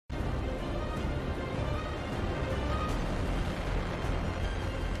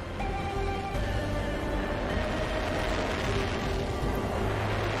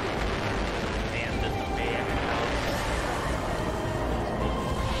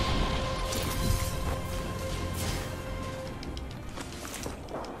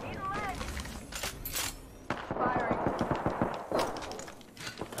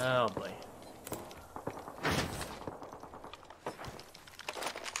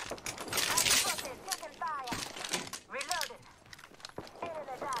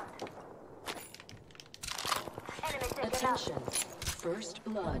First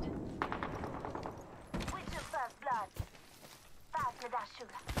blood. We took first blood. Fast with that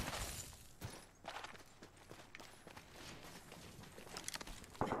shooter.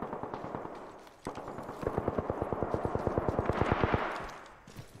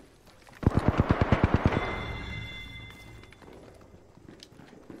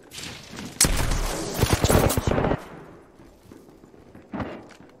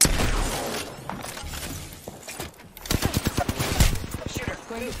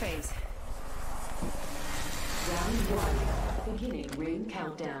 Going to phase. Round 1. Beginning ring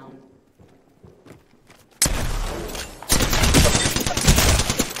countdown.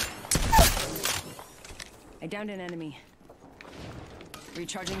 I downed an enemy.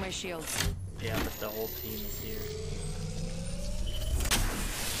 Recharging my shields. Yeah, but the whole team is here.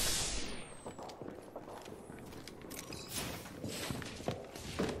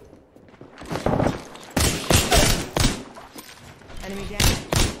 Enemy down.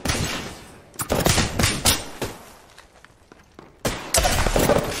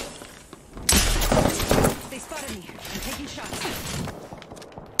 They spotted me. I'm taking shots.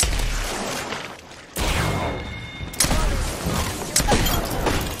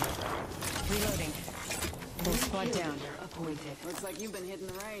 Reloading. Full squad down. Appointed. Looks like you've been hitting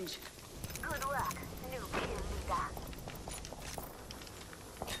the range. Good work, new kill leader.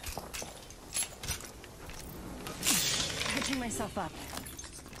 Patching myself up.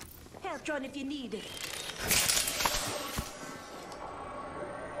 Help John if you need it.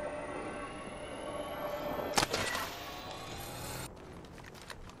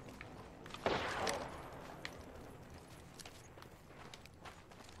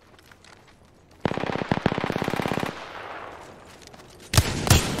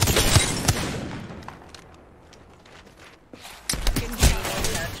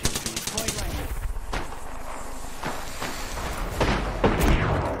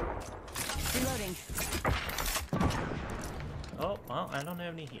 Reloading. Oh, well, I don't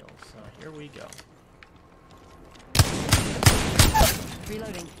have any heals, so here we go.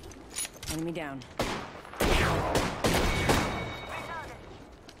 Reloading. Enemy down.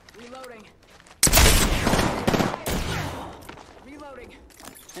 Reloading. Reloading.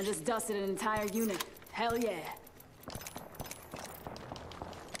 I just dusted an entire unit. Hell yeah.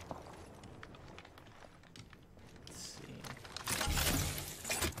 Let's see.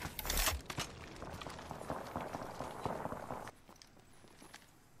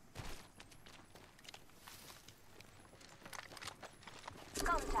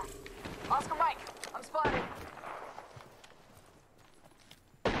 Contact. Oscar Mike, I'm spotted.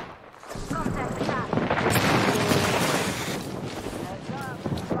 Contact attack. Heads up.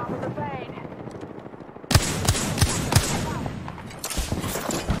 Drop of the pain.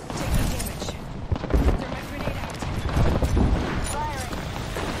 Taking damage. Throw my grenade out. Firing.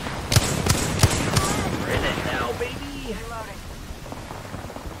 We're in it now, baby! Reloading.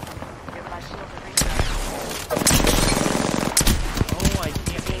 Give my shield a recharge. Oh, I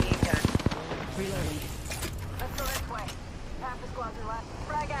can't believe that. Reloading. Let's go this way. Half the squads are left.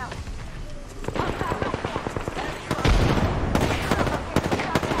 Frag out. Enemy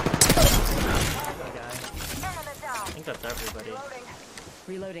I down. think that's everybody. Reloading.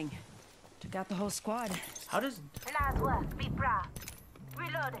 Reloading. Took out the whole squad. How does... Nice work. Be proud.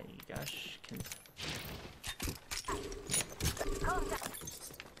 Reloading. Hey, gosh, can... Contact.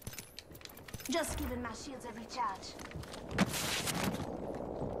 Just giving my shields a recharge.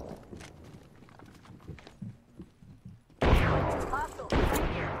 Hostile. Right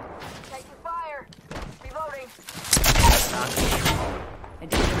here. Taking fire. Reloading. I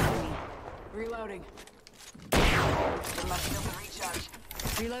downed an enemy. Reloading. Give my shield a recharge.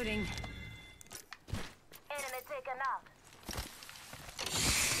 Reloading. Enemy taken out.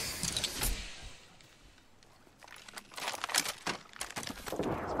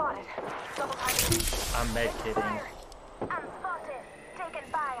 Spotted. Double timing. I'm medkitting. Fire. I'm spotted. Taking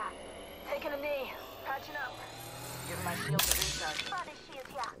fire. Taking a knee. Patching up. Give my shield a recharge. Body shield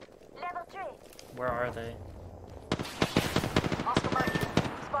here. Level 3. Where are they? Oscar Mike.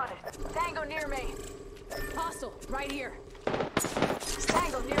 Spotted. Tango near me. Hostile. Right here.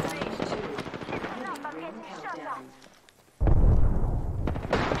 Tango near me. Enough, I'm getting shot at.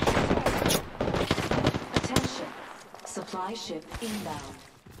 Attention. Supply ship inbound.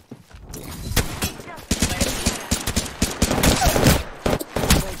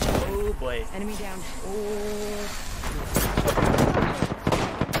 Oh boy. Enemy down.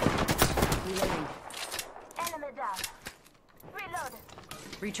 Reloading. Enemy down. Reload.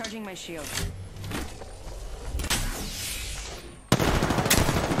 Recharging my shield.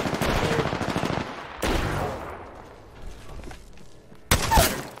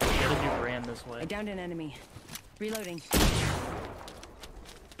 downed an enemy. Reloading.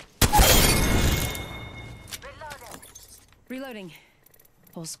 Reloaded. Reloading.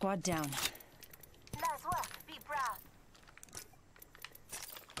 Whole squad down. Nice work. Be proud.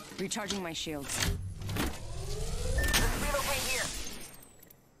 Recharging my shields. Let's relocate here.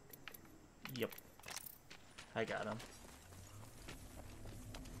 Yep. I got him.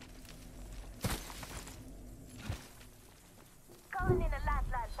 Calling in a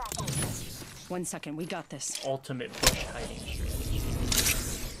lifeline package. 1 second, we got this. Ultimate bush hiding strategy.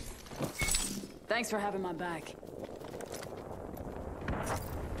 Thanks for having my back.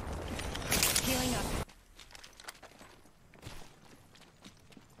 Healing up.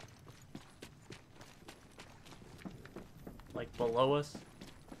 Like below us.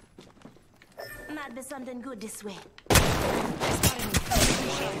 Might be something good this way.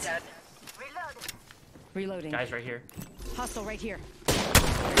 Dead. Reloaded. Reloading. Guys right here. Hostile right here.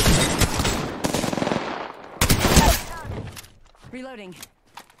 Reloading.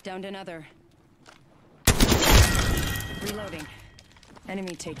 Downed another. Reloading.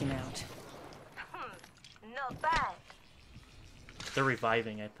 Enemy taken out. Not bad. They're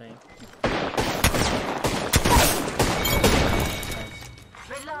reviving, I think.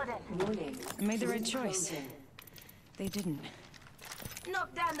 Reloaded. Warning. I made the right choice. They didn't.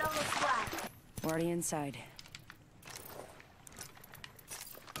 Knock down the whole squad. We're already inside.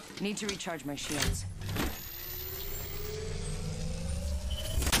 Need to recharge my shields.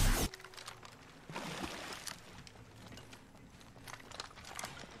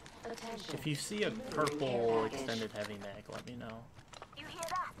 Attention. If you see a purple extended heavy mag, let me know. You hear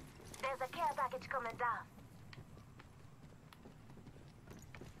that? There's a care package coming down.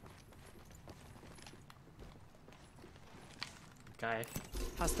 Guy.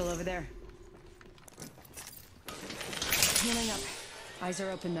 Hostile over there. Healing up. Eyes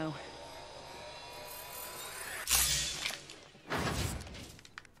are open though.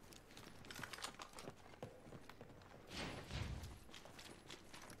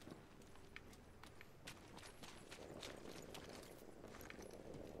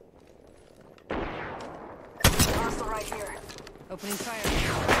 Hostile right here. Opening fire.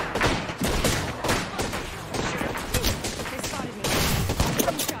 They spotted me.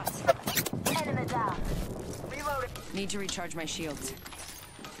 Some shots. Enemy down. Reloading. Need to recharge my shields.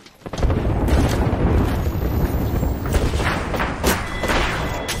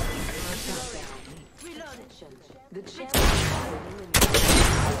 The chance.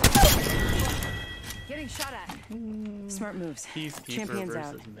 Getting shot at. Smart moves. Peacekeeper Champions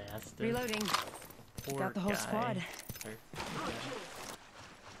versus out. Mastiff. Reloading. Poor Got the whole guy. squad. Look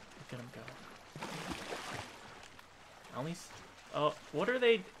at him go. At least. Oh, what are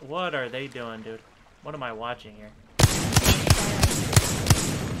they doing, dude? What am I watching here?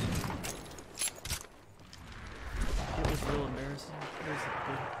 It was real embarrassing. It was a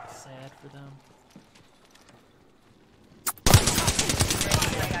bit sad for them.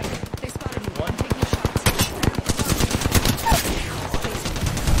 They spotted me. One. Taking shots.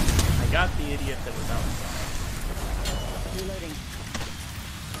 I got the idiot that was outside. Reloading.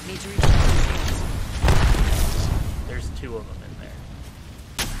 Need to recharge my shields. There's two of them in there.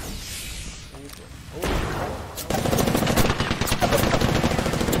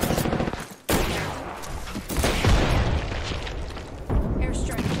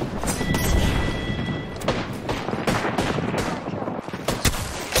 Airstrike.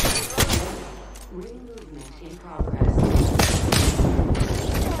 Ring movement in progress.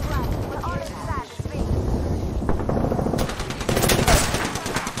 Stay right. We're all inside. Speed.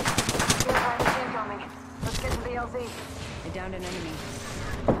 Incoming. Let's get to the LZ. I downed an enemy.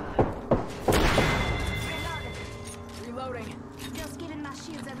 Reloaded. Reloading. Just giving my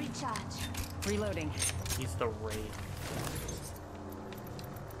shields a recharge. Reloading. He's the Wraith.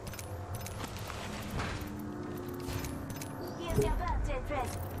 Here's your birthday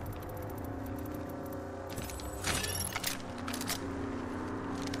present.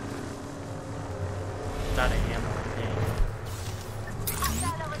 Not a hammer thing.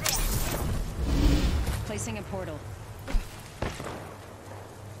 Hostile over there. Placing a portal.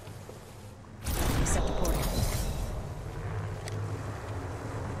 Set the portal.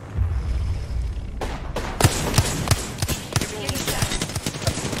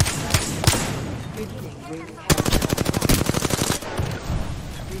 Beginning ring countdown.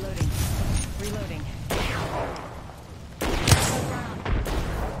 Reloading. Reloading.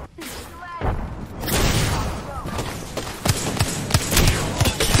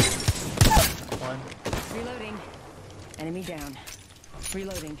 One. Reloading. Enemy down.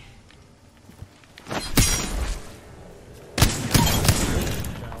 Reloading.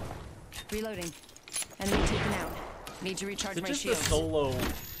 No. Reloading. Enemy taken out. Need to recharge Is it my just a shields. solo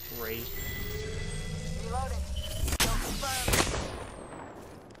Wraith? Reloading. Kill confirmed.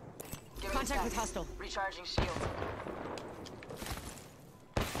 Give me a Contact sec. with hostile. Recharging shield.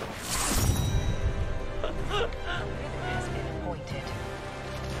 Has been appointed.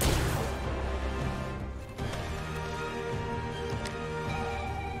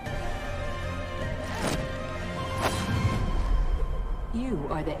 You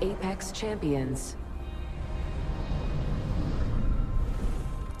are the Apex Champions.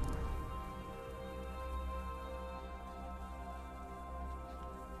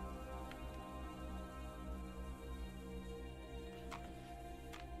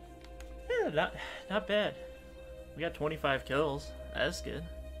 Yeah, not bad. We got 25 kills. That's good.